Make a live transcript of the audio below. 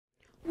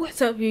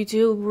What's up,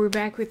 YouTube? We're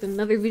back with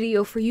another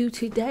video for you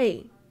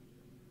today.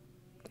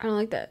 I don't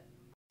like that.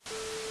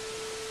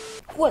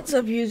 What's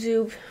up,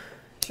 YouTube?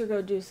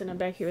 Sugar Juice, and I'm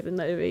back here with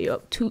another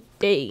video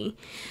today.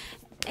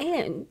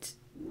 And,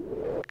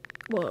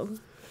 well,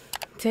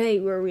 today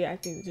we're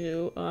reacting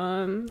to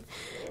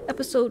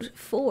episode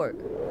 4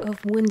 of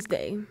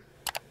Wednesday.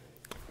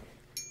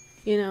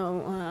 You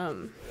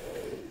know,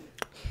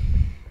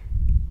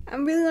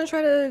 I'm really gonna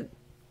try to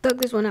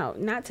thug this one out.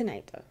 Not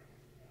tonight, though.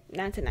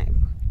 Not tonight.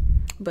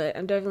 But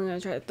I'm definitely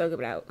gonna try to thug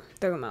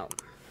them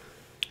out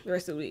the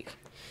rest of the week.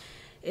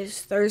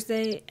 It's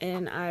Thursday,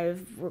 and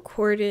I've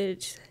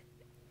recorded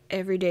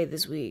every day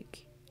this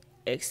week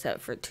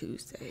except for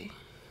Tuesday.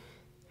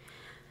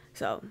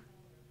 So,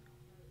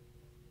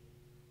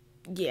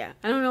 yeah,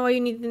 I don't know why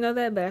you need to know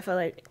that, but I felt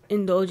like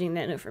indulging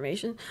that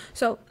information.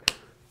 So,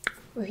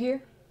 we're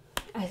here.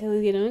 I said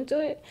let's get into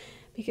it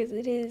because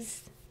it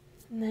is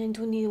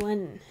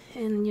 9:21,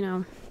 and you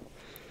know,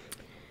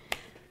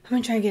 I'm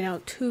gonna try to get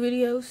out 2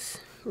 videos.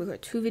 We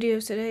got 2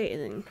 videos today,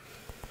 and then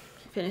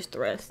finish the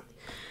rest.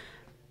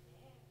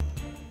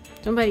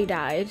 Somebody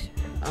died.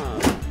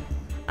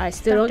 I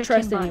still don't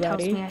trust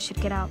anybody. Tells me I should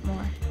get out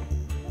more.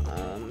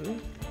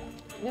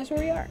 That's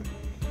where we are.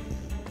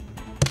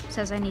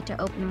 Says I need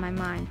to open my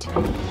mind to.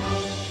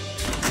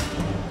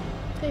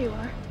 There you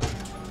are.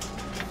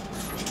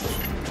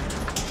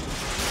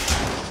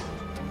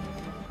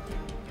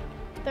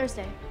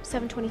 Thursday,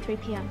 7:23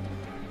 p.m.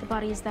 The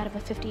body is that of a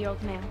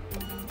 50-year-old male.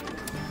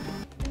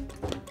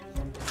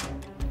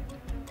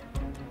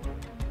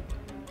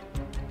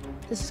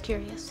 This is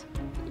curious.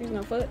 There's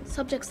no foot.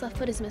 Subject's left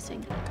foot is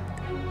missing.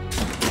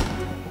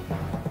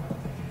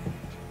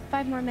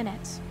 5 more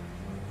minutes.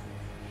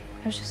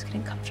 I was just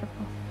getting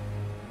comfortable.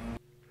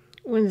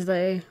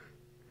 Wednesday.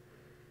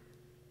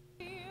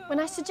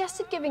 When I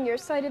suggested giving your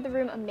side of the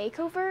room a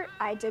makeover,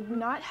 I did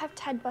not have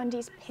Ted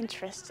Bundy's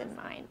Pinterest in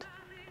mind.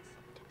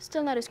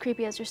 Still not as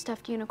creepy as your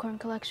stuffed unicorn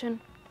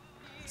collection.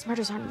 His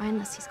murders aren't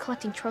mindless. He's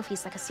collecting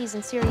trophies like a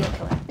seasoned serial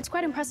killer. It's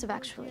quite impressive,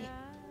 actually.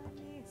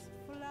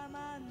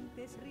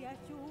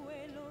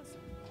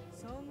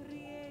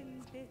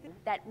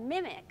 That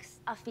mimics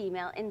a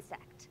female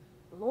insect,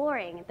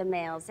 luring the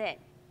males in.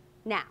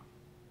 Now,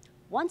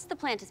 once the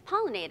plant is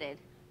pollinated,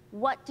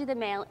 what do the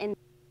male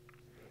insects?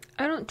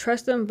 I don't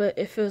trust them, but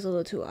it feels a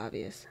little too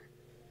obvious.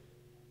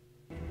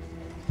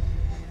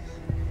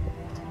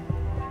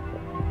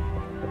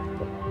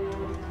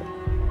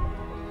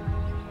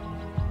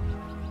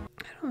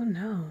 I don't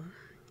know.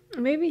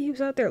 Maybe he was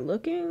out there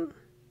looking?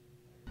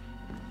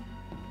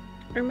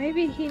 Or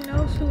maybe he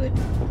knows who it...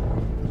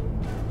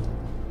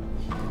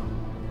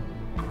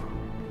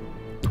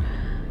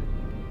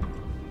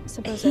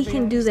 He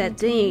can do that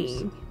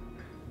thing.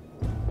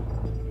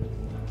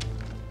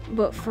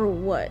 But for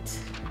what?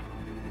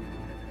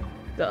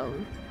 Though.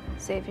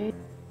 Xavier.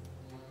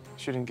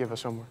 She didn't give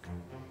us homework.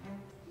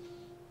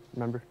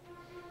 Remember?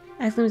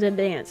 Ask him to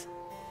dance.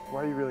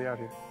 Why are you really out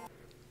here?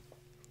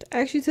 To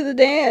ask you to the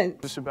dance.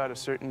 Is this about a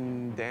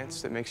certain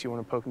dance that makes you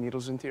want to poke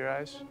needles into your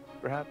eyes,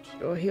 perhaps?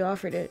 Oh, he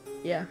offered it.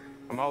 Yeah.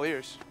 I'm all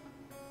ears.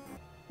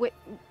 Wait.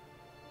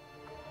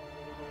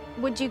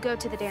 Would you go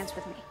to the dance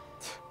with me?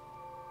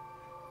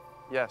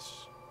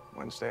 Yes.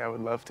 Wednesday, I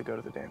would love to go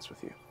to the dance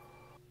with you.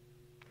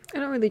 I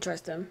don't really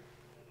trust him.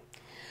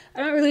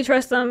 I don't really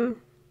trust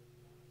him.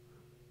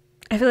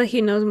 I feel like he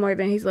knows more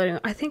than he's letting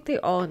on. I think they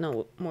all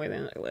know more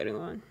than they're letting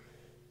on.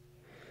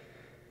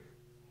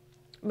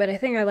 But I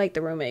think I like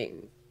the roommate.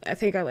 I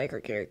think I like her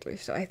character.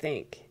 So I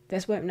think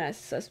that's why I'm not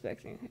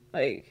suspecting.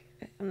 Like,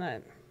 I'm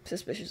not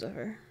suspicious of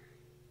her.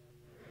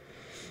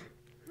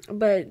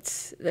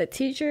 But the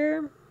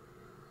teacher...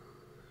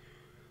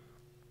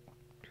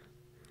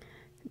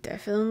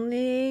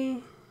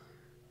 Definitely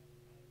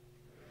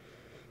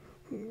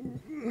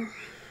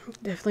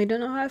don't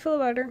know how I feel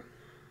about her.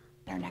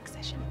 Our next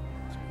session.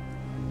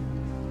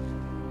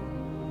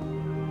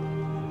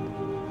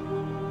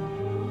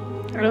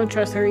 I don't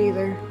trust her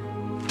either.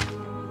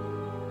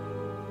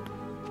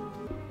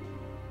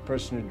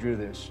 Person who drew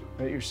this,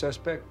 that your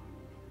suspect?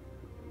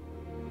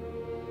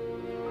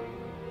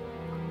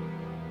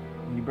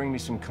 When you bring me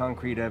some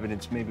concrete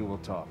evidence, maybe we'll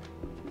talk.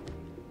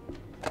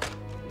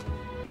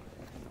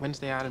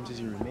 Wednesday Adams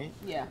is your roommate?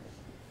 Yeah.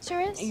 Sure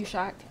is. Are you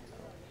shocked?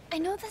 I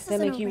know this That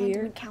isn't a make you random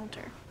weird?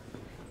 encounter.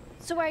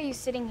 So why are you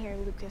sitting here,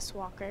 Lucas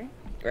Walker?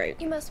 Right.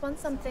 You must want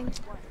something.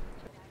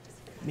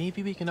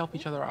 Maybe we can help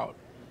each other out.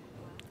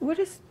 What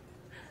is...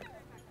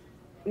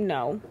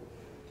 No.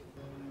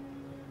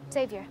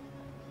 Xavier.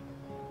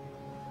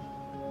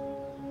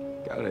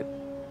 Got it.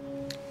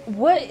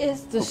 What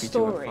is the Hope you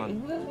two have story?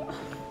 fun.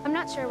 I'm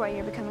not sure why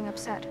you're becoming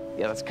upset.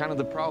 Yeah, that's kind of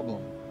the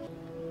problem.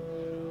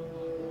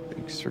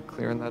 Thanks for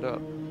clearing that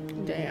up.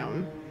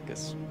 Damn.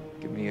 Guess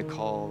give me a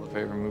call if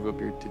I ever move up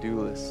your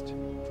to-do list.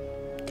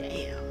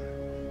 Damn.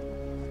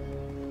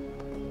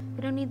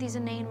 We don't need these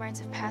inane rites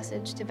of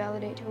passage to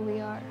validate who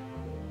we are.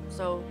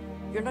 So,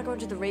 you're not going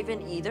to the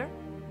Raven either?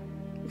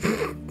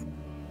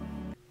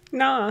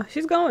 Nah,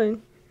 she's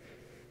going.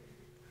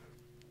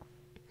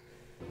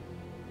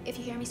 If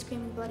you hear me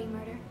screaming bloody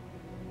murder,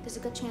 there's a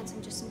good chance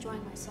I'm just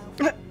enjoying myself.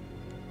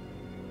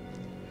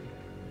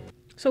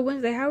 So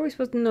Wednesday, how are we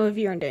supposed to know if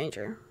you're in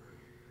danger?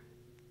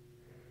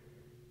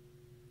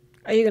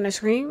 Are you gonna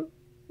scream?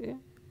 Yeah.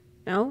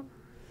 No?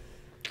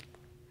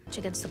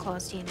 Against the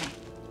Claw's DNA.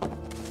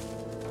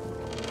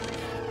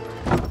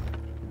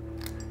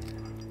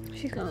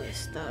 She's gonna get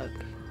stuck.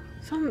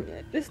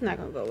 This is not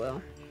gonna go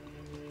well.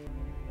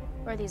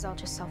 Or are these all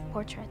just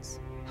self-portraits?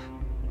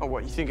 Oh,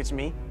 what, you think it's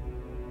me?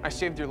 I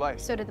saved your life.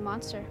 So did the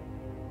monster.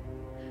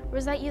 Or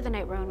was that you the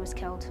night Rowan was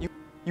killed?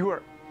 You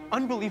are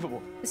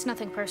unbelievable. It's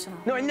nothing personal.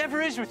 No, it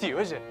never is with you,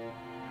 is it?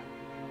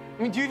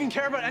 I mean, do you even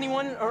care about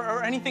anyone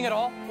or anything at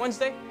all,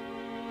 Wednesday?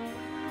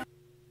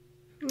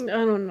 I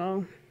don't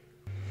know.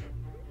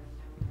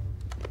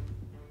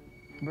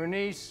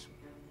 Bernice,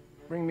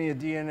 bring me a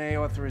DNA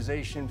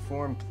authorization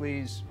form,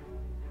 please.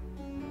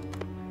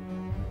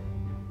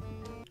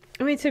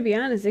 I mean, to be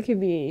honest, it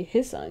could be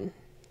his son.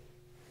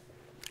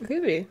 It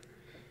could be.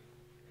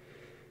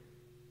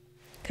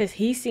 Because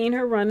he's seen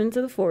her run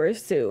into the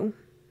forest, too.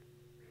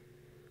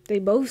 They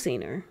both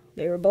seen her.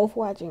 They were both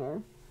watching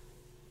her.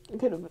 It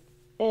could have...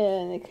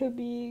 And it could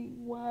be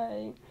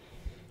why...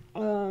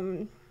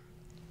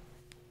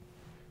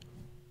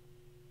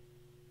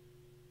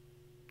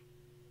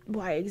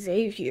 why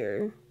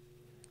Xavier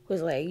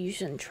was like, you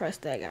shouldn't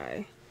trust that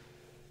guy.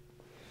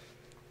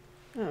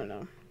 I don't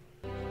know.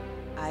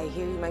 I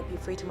hear you might be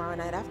free tomorrow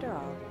night after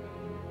all.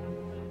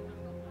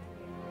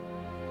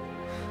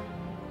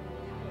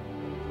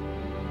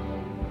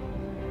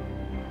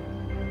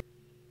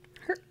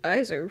 Her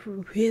eyes are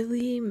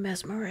really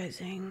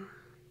mesmerizing.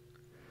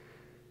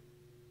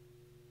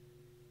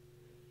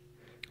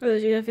 Well,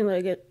 she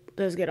definitely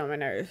does get on my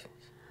nerves.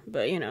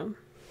 But, you know.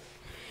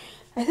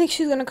 I think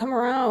she's gonna come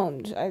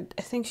around. I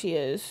think she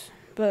is.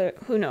 But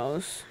who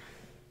knows?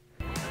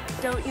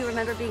 Don't you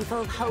remember being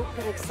full of hope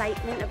and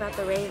excitement about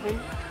the Raven?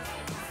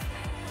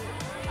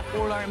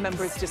 All I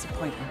remember is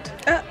disappointment.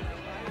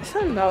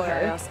 Something about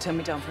her. Else turned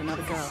me down for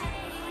another girl.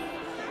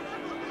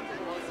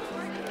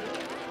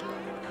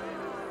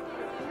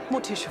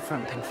 Morticia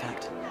Frump, in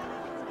fact.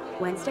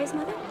 Wednesday's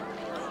mother?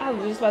 I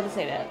was just about to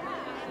say that.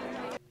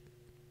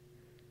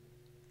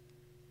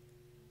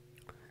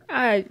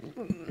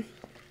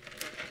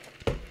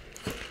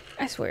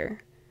 I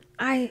swear.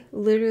 I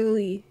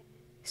literally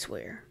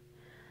swear.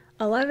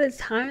 A lot of the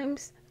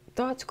times,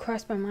 thoughts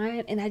cross my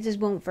mind and I just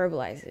won't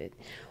verbalize it.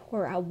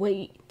 Or I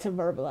wait to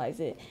verbalize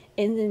it.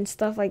 And then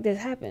stuff like this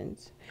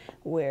happens.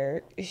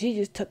 Where she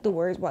just took the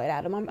words right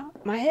out of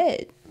my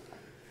head.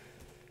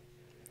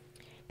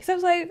 Because I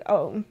was like,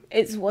 oh,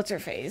 it's what's her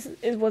face.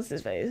 It's what's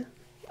his face.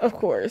 Of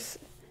course.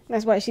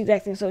 That's why she's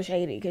acting so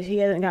shady. Because she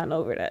hasn't gotten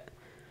over that.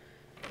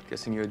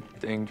 Guessing you would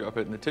dang drop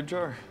it in the tip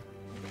jar?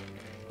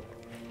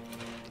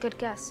 Good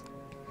guess.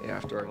 Yeah,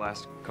 after our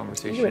last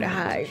conversation, You would I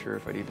hide. wasn't sure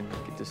if I'd even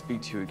get to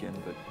speak to you again,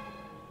 but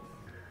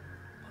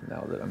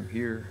now that I'm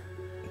here,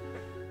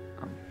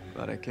 I'm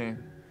glad I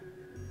came.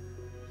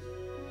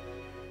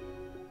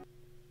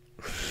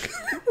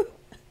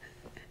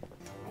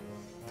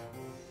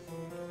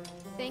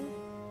 Thing,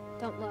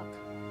 don't look.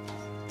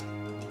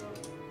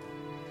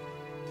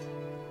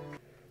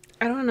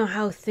 I don't know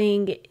how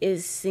Thing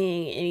is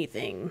seeing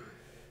anything.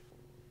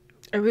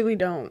 I really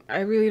don't. I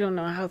really don't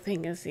know how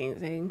Thing is seeing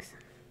things.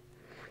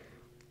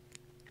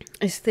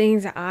 Is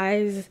Thing's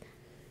eyes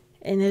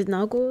in his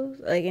knuckles,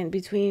 like in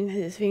between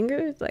his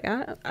fingers? Like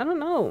I don't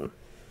know.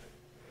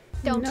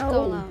 Don't No.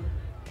 go alone.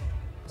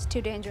 It's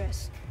too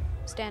dangerous.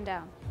 Stand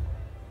down.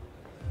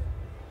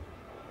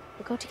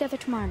 We'll go together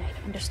tomorrow night,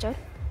 understood?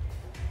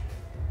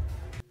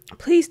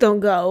 Please don't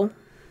go.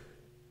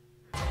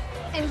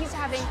 And he's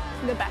having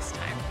the best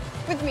time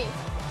with me.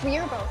 We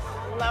are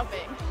both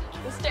loving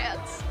this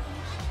dance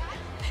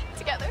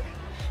together.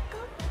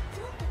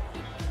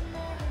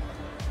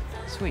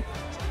 Sweet.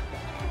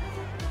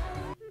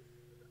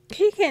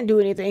 He can't do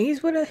anything.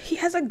 He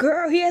has a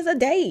girl. He has a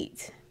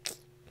date.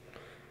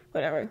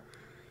 Whatever.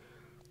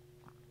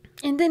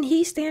 And then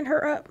he stand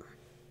her up.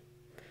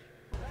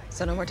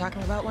 So then we're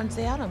talking about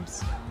Wednesday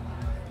Addams.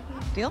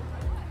 Deal?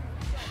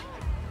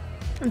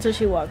 Until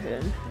she walks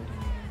in.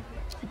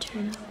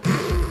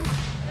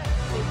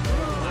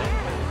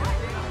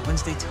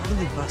 Wednesday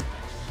totally bust.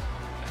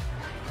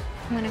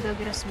 I'm gonna go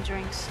get us some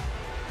drinks.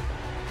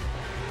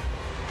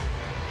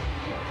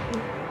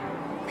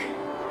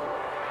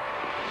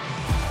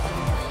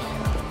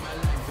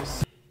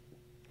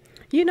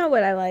 You know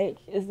what I like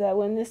is that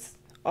when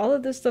all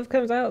of this stuff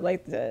comes out,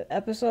 like the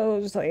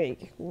episodes,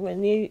 like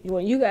when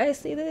you guys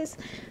see this,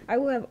 I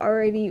will have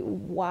already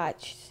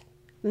watched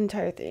the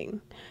entire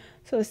thing.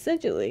 So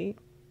essentially,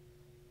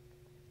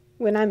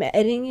 when I'm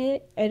editing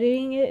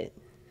it,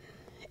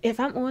 if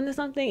I'm on to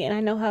something and I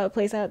know how it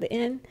plays out at the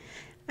end,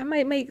 I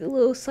might make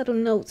little subtle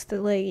notes to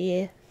like,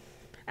 yeah,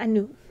 I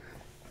knew,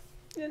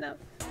 you know.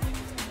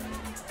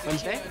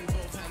 Wednesday?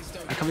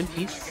 I come in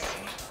peace?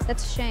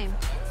 That's a shame.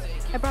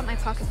 I brought my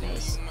pocket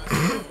mace.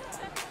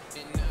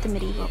 The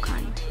medieval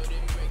kind.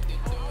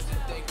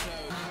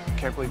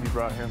 Can't believe you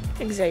brought him.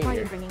 Why are you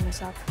Xavier. bringing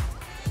this up?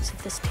 As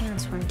if this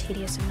dance weren't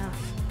tedious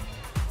enough.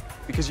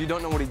 Because you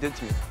don't know what he did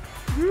to you.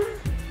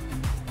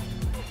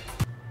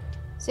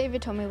 Xavier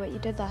told me what you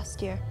did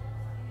last year.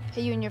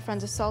 How you and your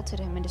friends assaulted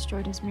him and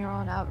destroyed his mural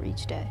on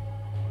Outreach Day.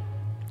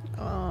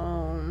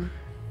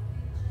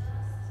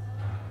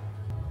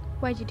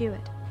 Why'd you do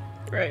it?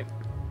 Right.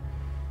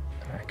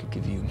 I could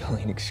give you a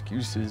million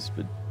excuses,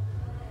 but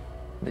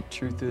the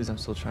truth is I'm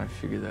still trying to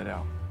figure that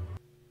out.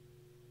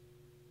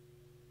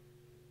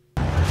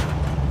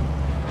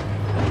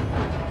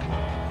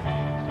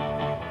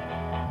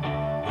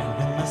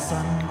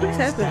 What's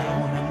happening?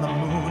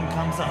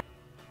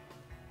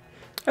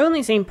 I've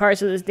only seen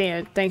parts of this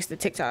dance thanks to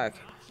TikTok.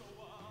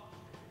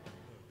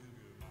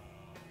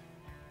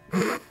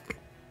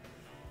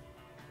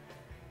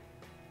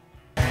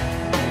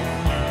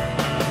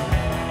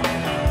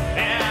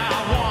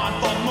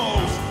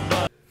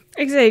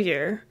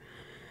 Xavier.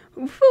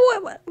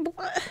 What?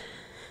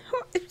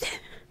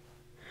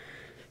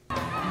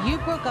 You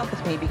broke up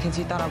with me because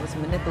you thought I was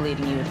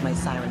manipulating you with my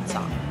siren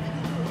song.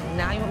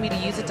 Now you want me to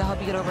use it to help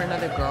you get over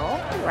another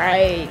girl?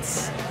 Right.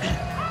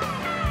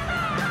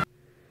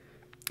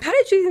 How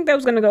did you think that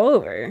was gonna go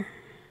over?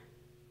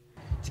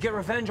 To get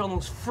revenge on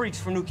those freaks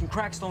for nuking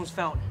Crackstone's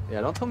fountain.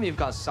 Yeah, don't tell me you've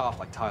got soft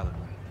like Tyler.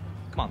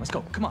 Come on, let's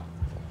go. Come on.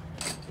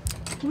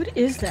 What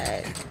is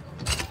that?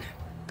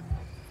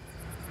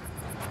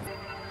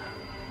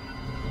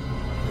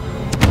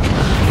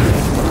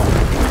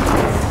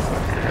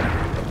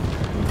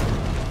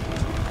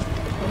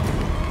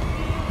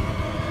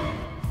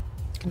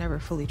 I can never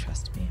fully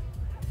trust me.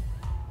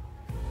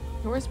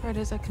 The worst part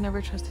is I can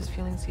never trust his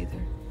feelings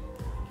either.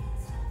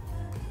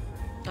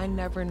 I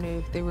never knew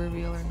if they were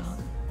real or not.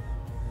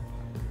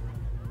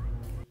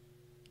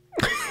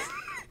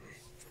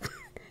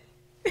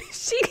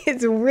 She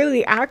gets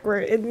really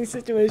awkward in these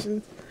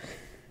situations.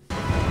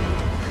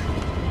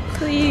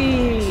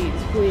 Please,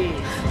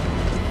 please.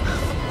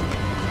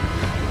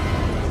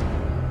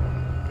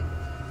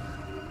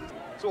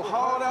 So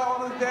hard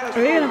out on the dance.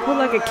 Are they gonna put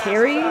like a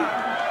Carrie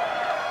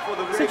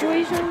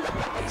situation?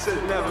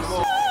 Said never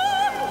more.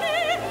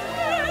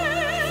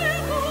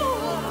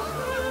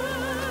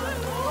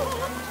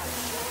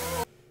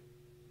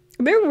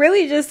 They're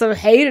really just some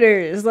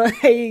haters.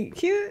 Like,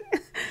 cute.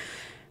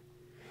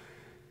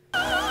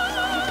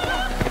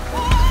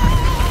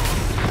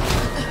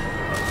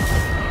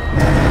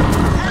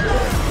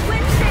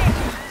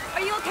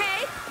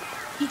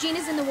 Eugene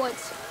is in the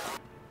woods.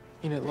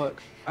 Enid,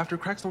 look. After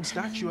Crackstone's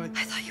statue, I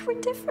thought you were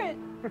different.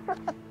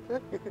 I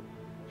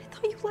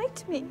thought you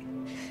liked me.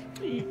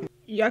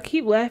 Y'all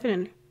keep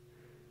laughing.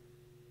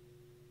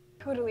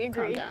 Totally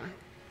agree. Calm down.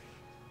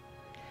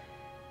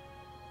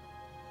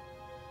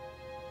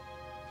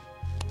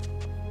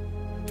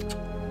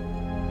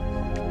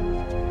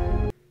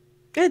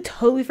 I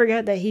totally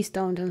forgot that he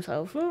stoned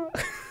himself. Like,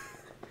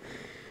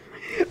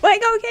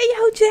 okay,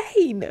 yo,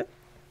 Jane.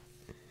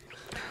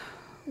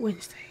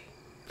 Wednesday.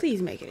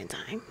 Please make it in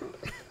time.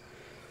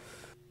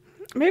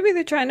 Maybe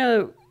they're trying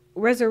to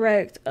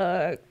resurrect,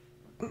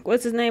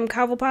 what's his name?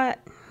 Cobblepot?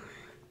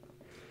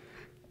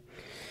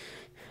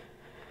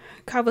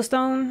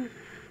 Cobblestone?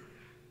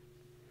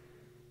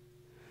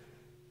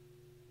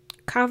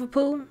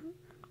 Cobblepoo?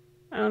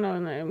 I don't know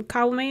his name.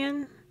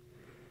 Cobbleman?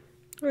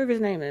 Whatever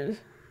his name is.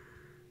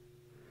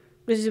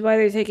 This is why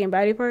they're taking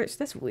body parts?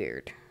 That's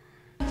weird.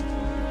 Eugene?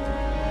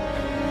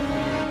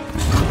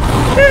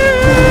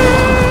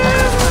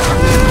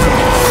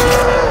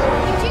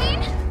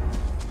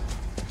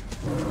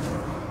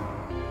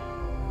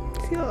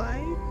 Is he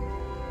alive?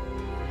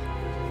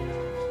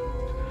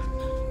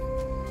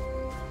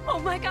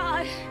 Oh my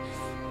god.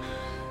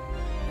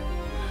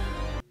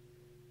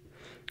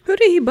 Who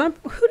did he bump?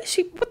 Who did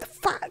she? What the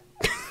fuck?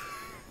 I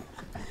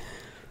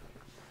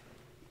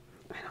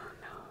don't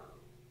know.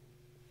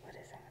 What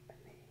is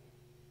happening?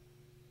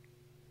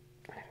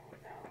 I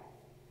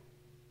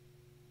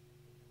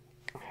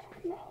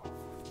don't know.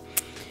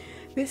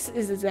 This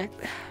is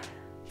exactly.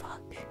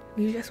 Fuck.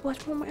 We just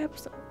watched one more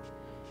episode.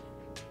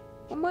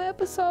 One more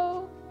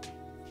episode.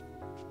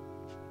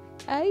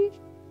 Hey,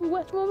 we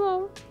watch one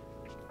more.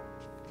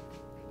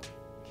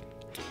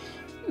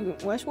 We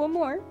can watch one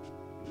more.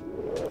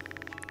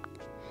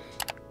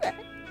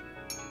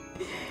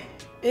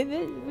 And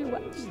then we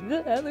watch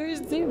the others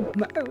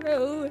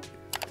tomorrow.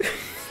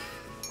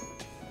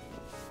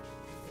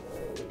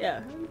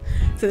 Yeah.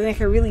 So then I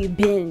can really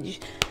binge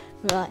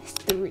the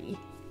last 3.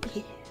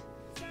 Yeah.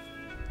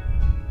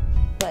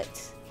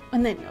 But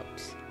on that note,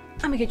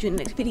 I'm gonna get you in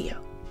the next video.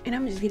 And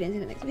I'm gonna just get into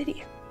the next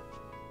video.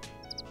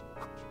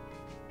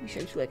 Be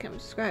sure to like,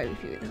 comment, subscribe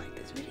if you really like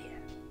this video.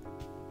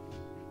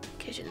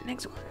 Catch you in the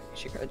next one.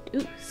 It's your girl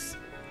Deuce.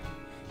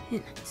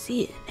 And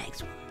see you in the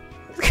next one.